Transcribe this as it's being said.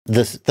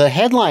the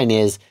headline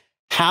is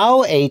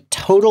how a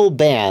total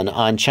ban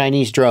on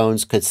Chinese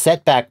drones could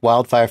set back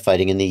wildfire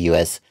fighting in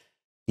the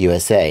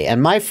USA.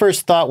 And my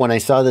first thought when I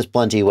saw this,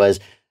 Blunty, was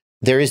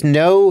there is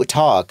no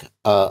talk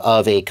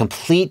of a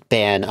complete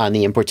ban on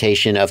the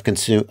importation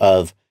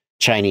of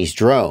Chinese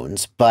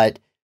drones, but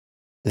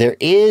there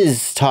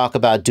is talk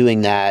about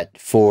doing that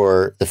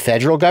for the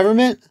federal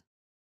government.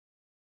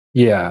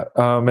 Yeah,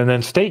 and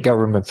then state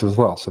governments as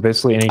well. So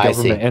basically any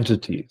government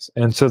entities.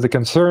 And so the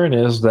concern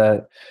is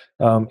that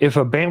if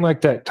a ban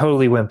like that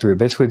totally went through,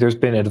 basically there's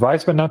been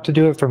advisement not to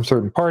do it from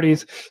certain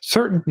parties.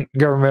 Certain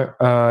government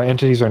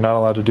entities are not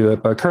allowed to do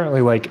it, but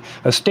currently like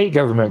a state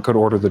government could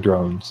order the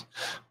drones.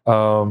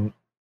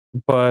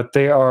 But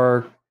they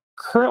are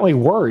currently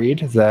worried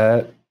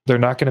that they're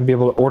not going to be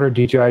able to order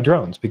DJI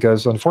drones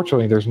because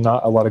unfortunately there's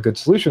not a lot of good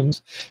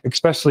solutions,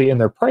 especially in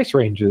their price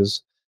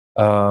ranges,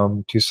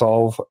 to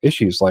solve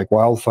issues like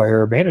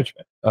wildfire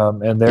management.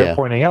 And they're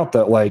pointing out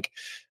that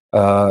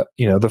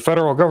the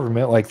federal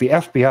government, like the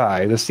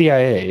FBI, the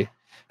CIA,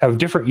 have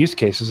different use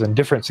cases and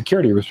different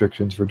security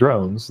restrictions for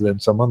drones than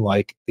someone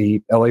like the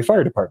LA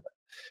Fire Department.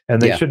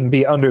 And they shouldn't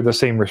be under the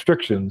same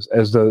restrictions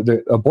as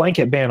a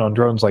blanket ban on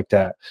drones like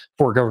that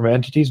for government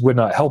entities would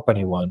not help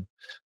anyone.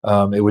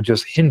 It would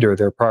just hinder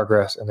their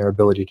progress and their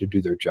ability to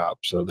do their job.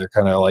 So they're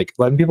kind of like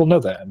letting people know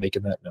that and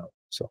making that known.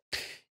 So,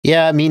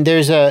 yeah, I mean,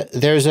 there's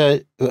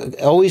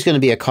always going to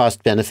be a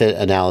cost benefit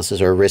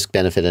analysis or a risk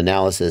benefit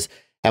analysis.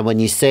 And when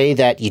you say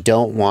that you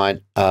don't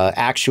want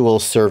actual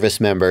service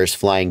members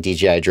flying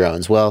DJI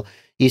drones, well,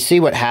 you see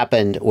what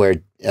happened where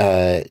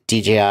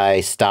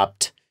DJI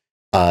stopped.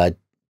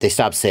 They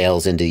stopped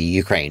sales into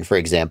Ukraine, for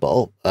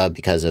example,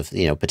 because of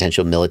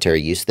potential military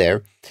use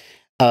there.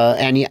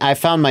 And I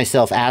found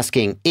myself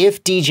asking,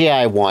 if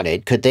DJI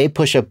wanted, could they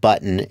push a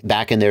button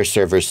back in their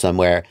servers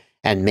somewhere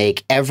and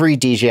make every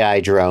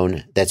DJI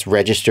drone that's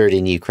registered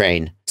in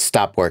Ukraine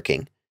stop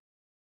working?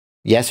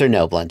 Yes or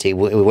no, Blunty?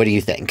 What do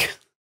you think?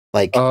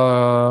 Yes,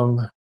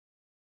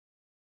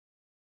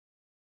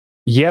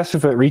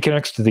 if it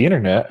reconnects to the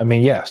internet. I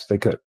mean, yes, they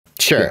could.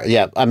 Sure.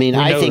 Yeah. I mean,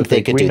 I think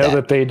they could do that. We know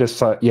that they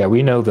decide. Yeah,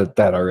 we know that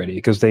already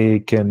because they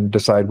can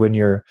decide when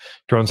your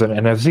drone's an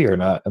NFC or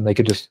not, and they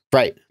could just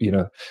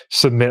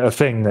submit a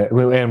thing that.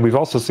 And we've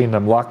also seen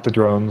them lock the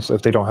drones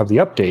if they don't have the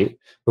update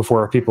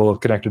before people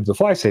have connected to the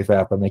FlySafe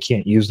app and they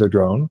can't use their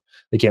drone.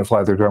 They can't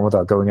fly their drone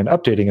without going and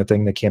updating a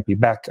thing that can't be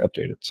back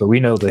updated. So we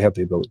know they have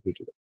the ability to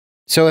do that.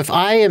 So if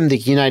I am the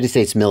United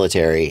States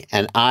military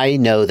and I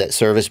know that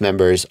service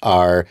members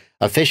are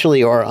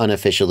officially or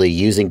unofficially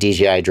using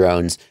DJI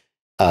drones.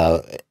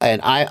 And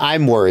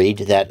I'm worried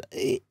that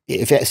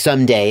if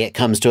someday it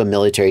comes to a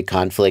military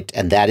conflict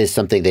and that is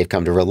something they've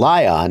come to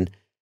rely on,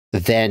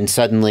 then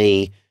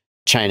suddenly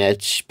China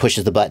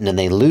pushes the button and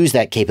they lose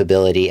that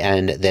capability,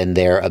 and then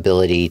their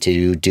ability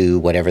to do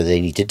whatever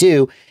they need to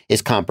do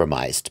is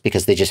compromised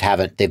because they just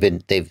haven't.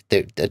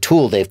 The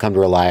tool they've come to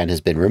rely on has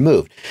been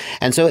removed,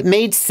 and so it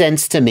made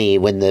sense to me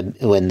when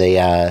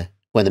the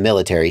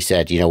military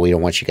said, we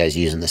don't want you guys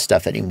using this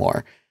stuff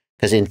anymore,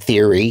 because in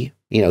theory,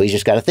 you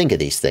just got to think of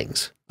these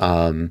things.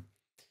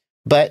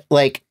 But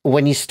like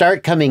when you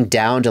start coming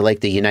down to like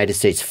the United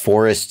States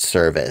Forest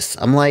Service,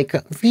 I'm like,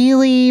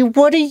 really?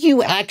 What are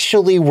you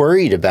actually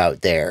worried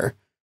about there?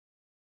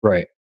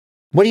 Right.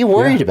 What are you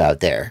worried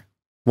about there?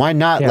 Why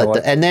not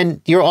and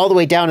then you're all the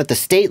way down at the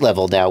state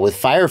level now with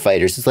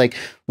firefighters. It's like,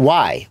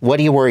 why? What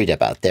are you worried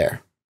about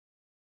there?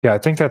 Yeah, I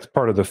think that's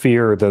part of the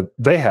fear that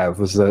they have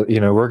is that,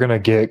 we're going to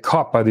get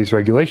caught by these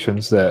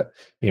regulations that,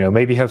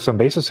 maybe have some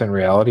basis in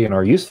reality and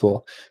are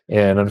useful.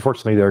 And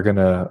unfortunately, they're going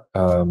to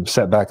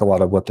set back a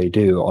lot of what they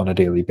do on a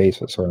daily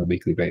basis or on a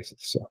weekly basis.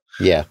 So,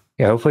 yeah,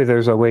 hopefully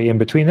there's a way in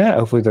between that.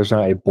 Hopefully there's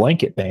not a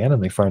blanket ban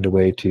and they find a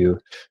way to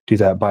do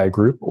that by a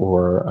group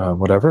or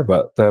whatever.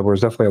 But there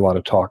was definitely a lot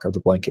of talk of the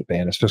blanket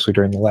ban, especially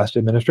during the last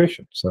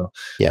administration. So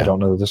I don't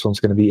know that this one's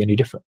going to be any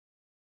different.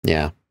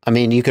 Yeah. I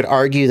mean, you could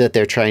argue that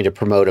they're trying to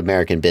promote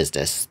American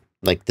business,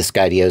 like the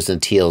Skydios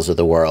and Teals of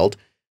the world.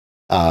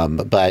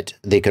 But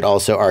they could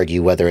also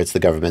argue whether it's the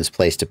government's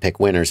place to pick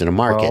winners in a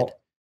market.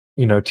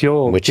 Well,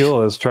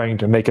 Teal is trying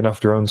to make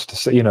enough drones to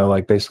say,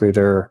 basically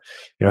they're,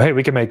 hey,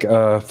 we can make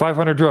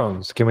 500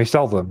 drones. Can we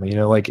sell them?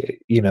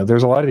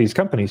 There's a lot of these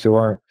companies who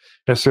aren't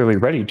necessarily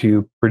ready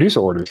to produce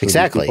orders.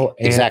 Exactly.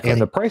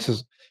 And the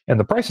prices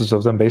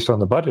of them based on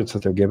the budgets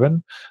that they're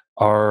given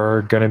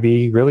are going to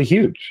be really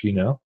huge.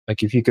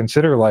 Like if you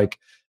consider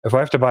if I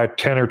have to buy a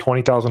 $10,000 or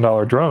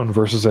 $20,000 drone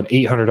versus an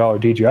 $800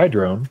 DJI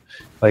drone,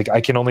 I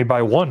can only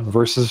buy one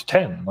versus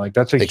 10.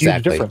 That's a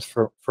huge difference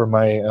for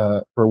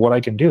my for what I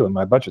can do in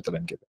my budget that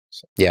I'm given.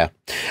 So. Yeah,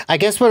 I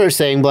guess what we're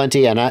saying,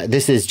 Blunty, and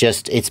this is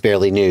just it's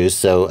barely news,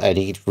 so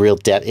any real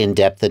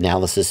in-depth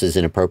analysis is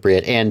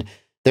inappropriate. And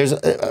there's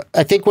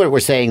I think what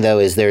we're saying though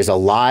is there's a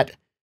lot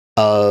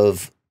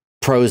of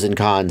pros and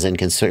cons and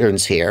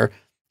concerns here,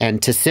 and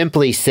to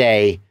simply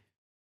say,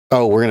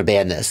 oh, we're going to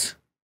ban this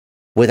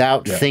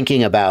without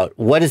thinking about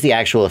what is the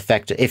actual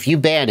effect. If you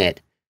ban it,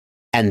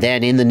 and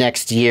then in the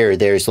next year,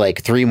 there's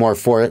 3 more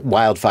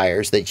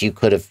wildfires that you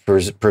could have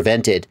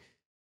prevented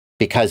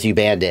because you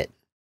banned it,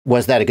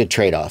 was that a good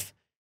trade-off?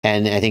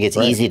 And I think it's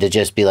Right. easy to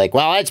just be like,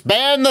 well, let's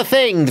ban the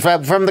thing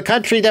from the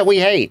country that we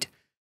hate,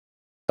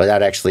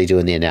 without actually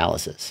doing the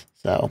analysis.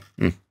 So